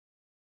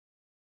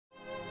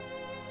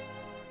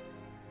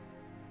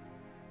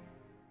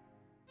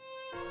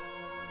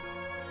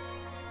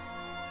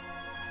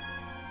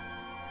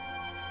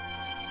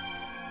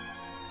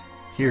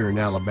Here in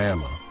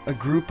Alabama, a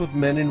group of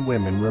men and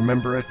women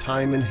remember a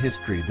time in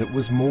history that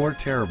was more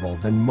terrible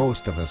than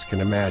most of us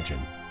can imagine.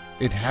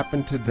 It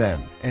happened to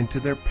them and to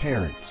their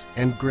parents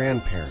and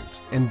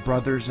grandparents and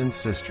brothers and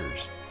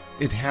sisters.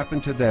 It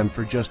happened to them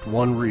for just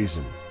one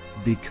reason: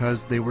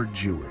 because they were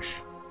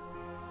Jewish.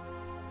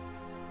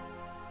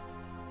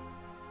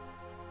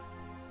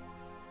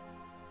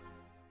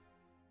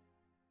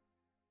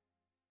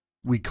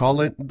 We call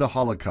it the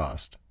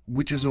Holocaust,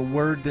 which is a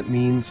word that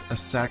means a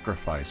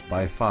sacrifice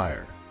by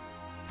fire.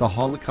 The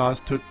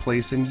Holocaust took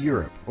place in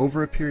Europe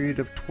over a period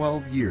of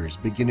 12 years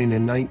beginning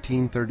in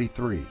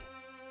 1933.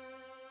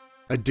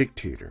 A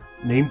dictator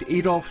named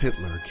Adolf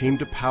Hitler came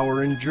to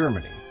power in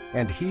Germany,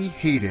 and he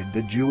hated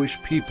the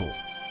Jewish people.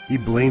 He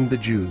blamed the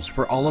Jews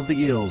for all of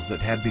the ills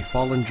that had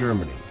befallen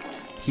Germany.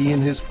 He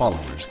and his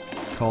followers,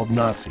 called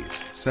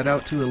Nazis, set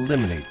out to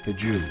eliminate the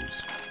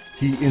Jews.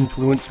 He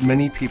influenced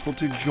many people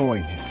to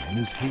join him in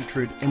his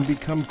hatred and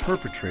become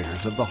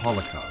perpetrators of the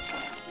Holocaust.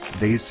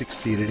 They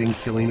succeeded in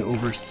killing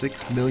over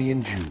 6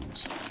 million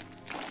Jews,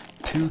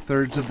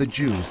 2/3 of the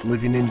Jews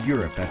living in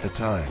Europe at the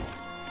time.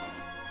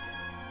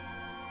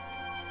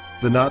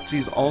 The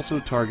Nazis also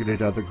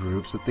targeted other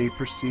groups that they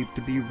perceived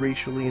to be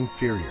racially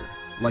inferior,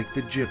 like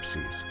the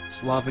Gypsies,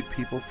 Slavic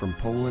people from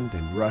Poland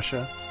and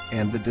Russia,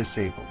 and the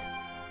disabled.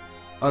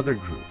 Other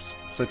groups,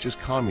 such as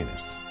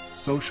communists,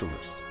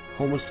 socialists,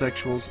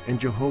 homosexuals, and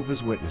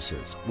Jehovah's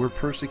Witnesses, were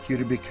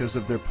persecuted because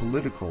of their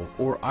political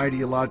or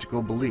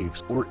ideological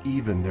beliefs or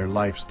even their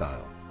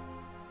lifestyle.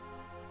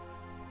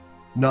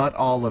 Not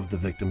all of the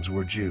victims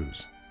were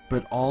Jews,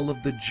 but all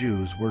of the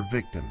Jews were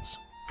victims,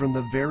 from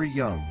the very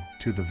young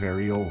to the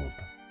very old.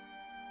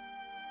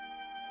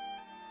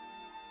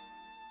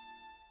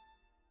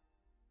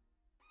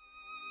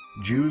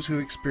 Jews who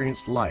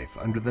experienced life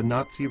under the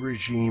Nazi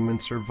regime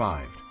and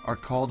survived are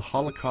called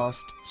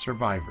Holocaust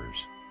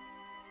survivors.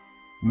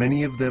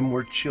 Many of them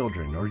were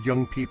children or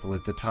young people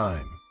at the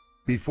time.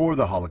 Before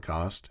the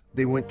Holocaust,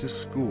 they went to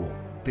school,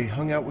 they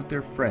hung out with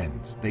their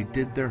friends, they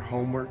did their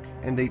homework,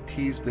 and they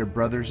teased their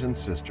brothers and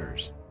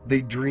sisters.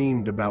 They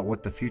dreamed about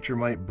what the future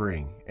might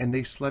bring, and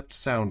they slept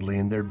soundly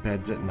in their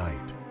beds at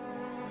night.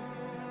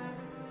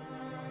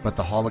 But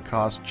the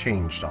Holocaust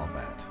changed all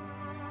that.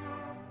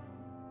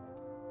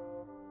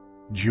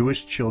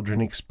 Jewish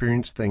children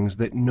experienced things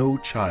that no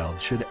child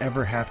should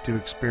ever have to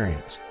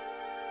experience.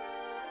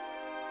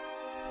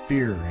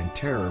 Fear and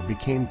terror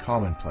became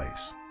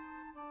commonplace.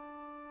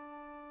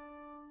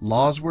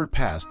 Laws were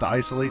passed to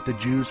isolate the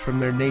Jews from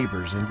their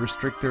neighbors and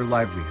restrict their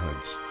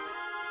livelihoods.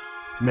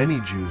 Many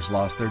Jews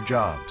lost their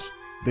jobs.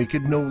 They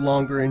could no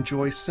longer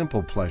enjoy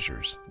simple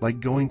pleasures like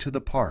going to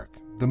the park,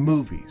 the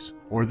movies,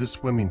 or the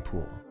swimming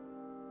pool.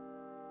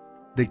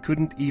 They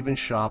couldn't even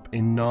shop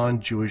in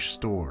non-Jewish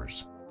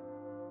stores.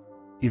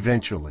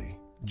 Eventually,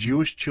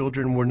 Jewish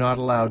children were not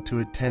allowed to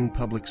attend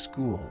public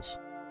schools.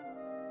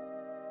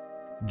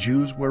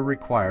 Jews were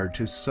required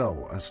to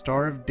sew a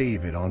Star of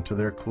David onto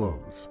their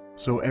clothes,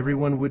 so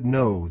everyone would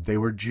know they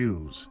were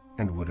Jews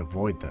and would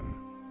avoid them.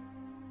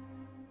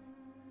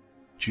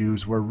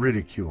 Jews were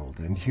ridiculed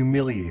and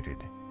humiliated.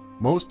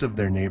 Most of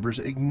their neighbors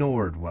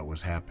ignored what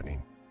was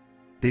happening.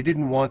 They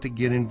didn't want to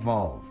get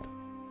involved.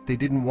 They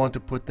didn't want to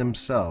put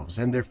themselves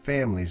and their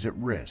families at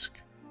risk.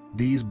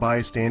 These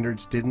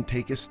bystanders didn't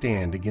take a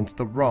stand against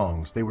the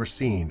wrongs they were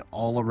seeing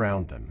all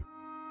around them.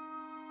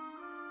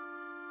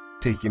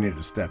 Taking it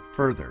a step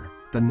further,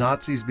 the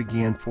Nazis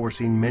began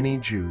forcing many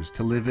Jews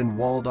to live in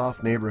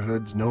walled-off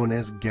neighborhoods known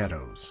as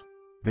ghettos.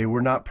 They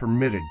were not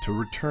permitted to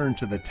return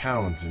to the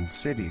towns and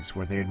cities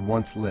where they had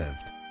once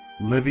lived.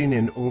 Living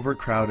in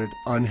overcrowded,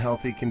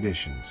 unhealthy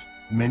conditions,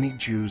 many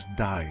Jews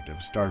died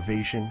of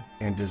starvation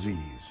and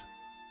disease.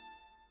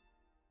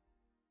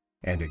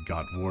 And it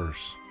got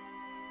worse.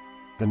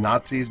 The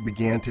Nazis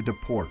began to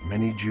deport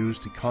many Jews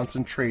to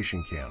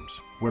concentration camps,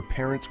 where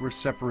parents were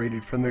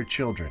separated from their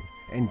children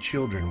and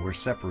children were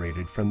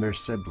separated from their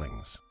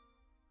siblings.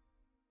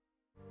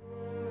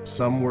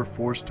 Some were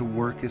forced to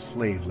work as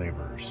slave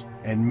laborers,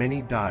 and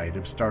many died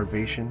of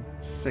starvation,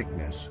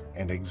 sickness,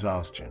 and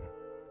exhaustion.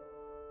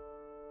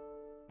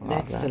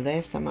 That's the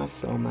last time I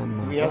saw my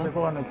mother. We have to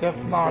go on a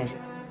death march.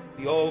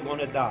 We all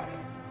gonna die.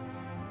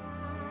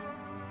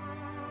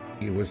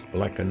 It was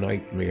like a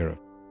nightmare.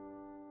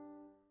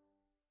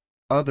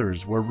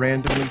 Others were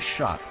randomly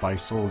shot by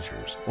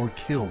soldiers or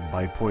killed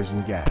by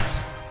poison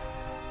gas.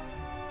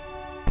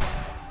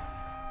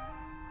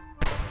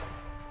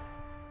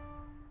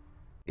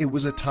 It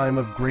was a time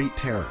of great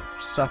terror,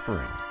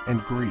 suffering,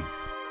 and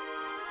grief.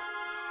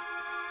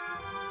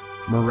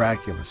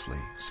 Miraculously,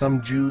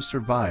 some Jews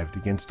survived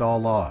against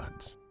all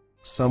odds.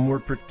 Some were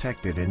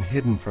protected and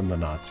hidden from the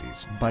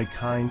Nazis by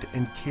kind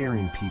and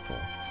caring people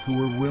who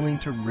were willing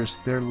to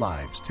risk their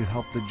lives to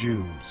help the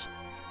Jews.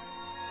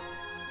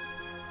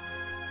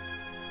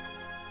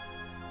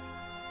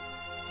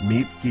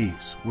 Miep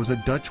Gies was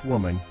a Dutch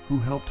woman who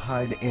helped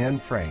hide Anne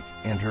Frank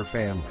and her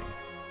family.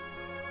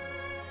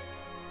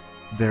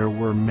 There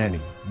were many,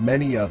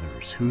 many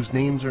others whose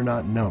names are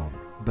not known,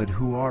 but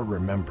who are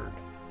remembered.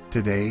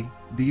 Today,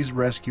 these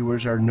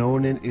rescuers are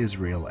known in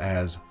Israel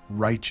as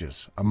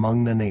righteous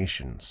among the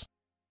nations.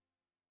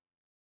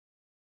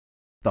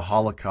 The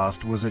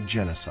Holocaust was a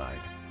genocide,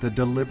 the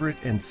deliberate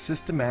and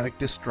systematic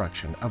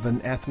destruction of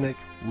an ethnic,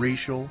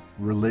 racial,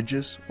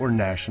 religious, or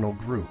national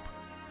group.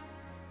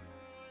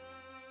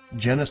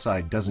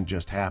 Genocide doesn't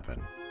just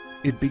happen.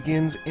 It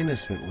begins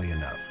innocently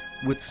enough,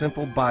 with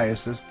simple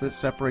biases that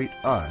separate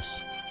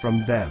us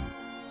from them.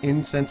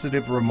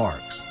 Insensitive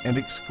remarks and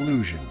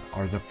exclusion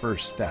are the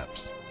first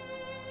steps.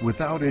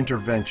 Without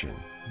intervention,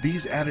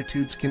 these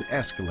attitudes can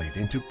escalate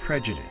into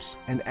prejudice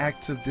and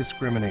acts of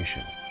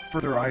discrimination,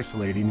 further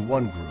isolating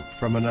one group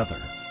from another.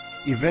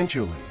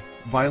 Eventually,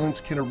 violence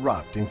can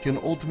erupt and can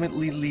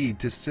ultimately lead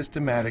to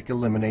systematic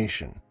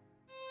elimination.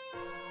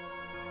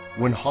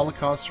 When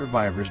Holocaust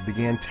survivors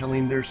began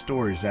telling their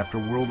stories after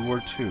World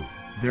War II,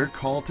 their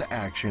call to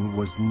action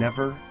was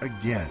never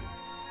again.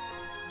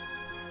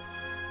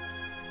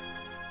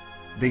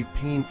 They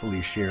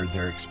painfully shared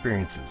their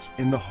experiences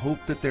in the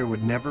hope that there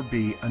would never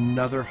be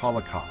another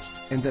Holocaust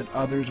and that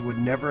others would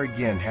never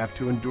again have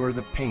to endure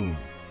the pain,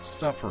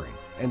 suffering,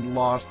 and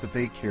loss that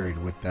they carried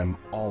with them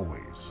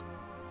always.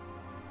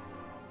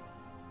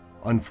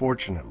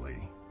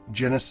 Unfortunately,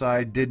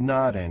 genocide did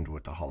not end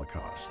with the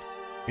Holocaust.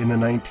 In the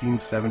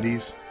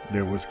 1970s,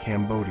 there was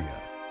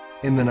Cambodia.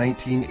 In the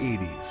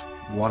 1980s,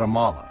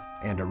 Guatemala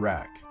and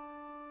Iraq.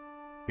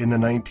 In the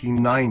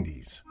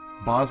 1990s,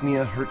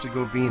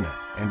 Bosnia-Herzegovina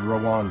and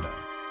Rwanda.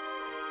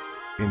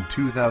 In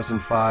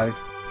 2005,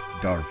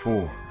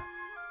 Darfur.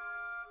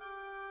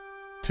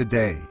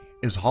 Today,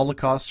 as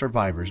Holocaust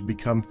survivors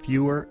become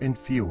fewer and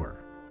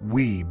fewer,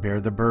 we bear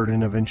the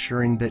burden of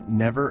ensuring that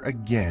never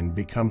again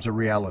becomes a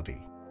reality.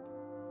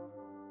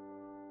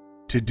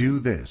 To do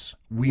this,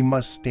 we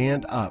must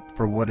stand up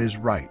for what is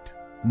right,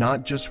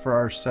 not just for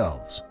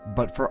ourselves,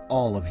 but for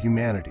all of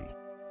humanity.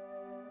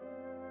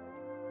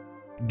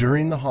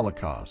 During the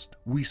Holocaust,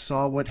 we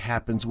saw what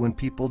happens when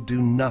people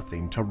do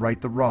nothing to right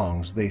the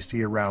wrongs they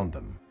see around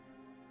them.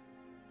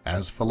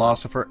 As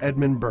philosopher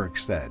Edmund Burke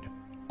said,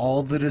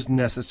 all that is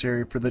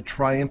necessary for the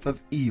triumph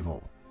of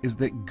evil is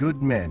that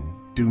good men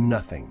do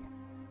nothing.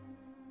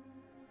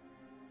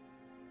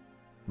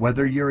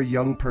 Whether you're a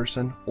young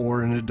person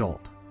or an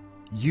adult,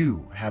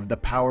 you have the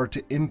power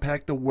to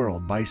impact the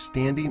world by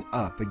standing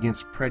up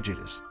against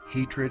prejudice,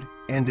 hatred,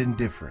 and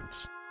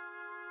indifference.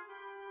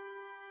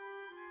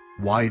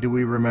 Why do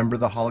we remember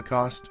the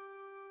Holocaust?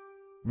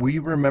 We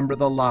remember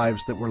the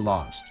lives that were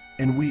lost,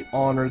 and we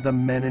honor the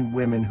men and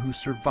women who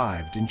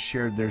survived and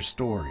shared their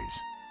stories.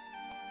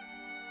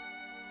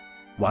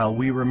 While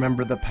we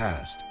remember the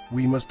past,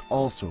 we must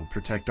also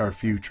protect our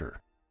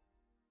future.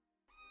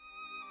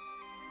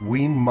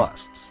 We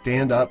must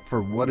stand up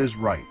for what is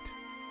right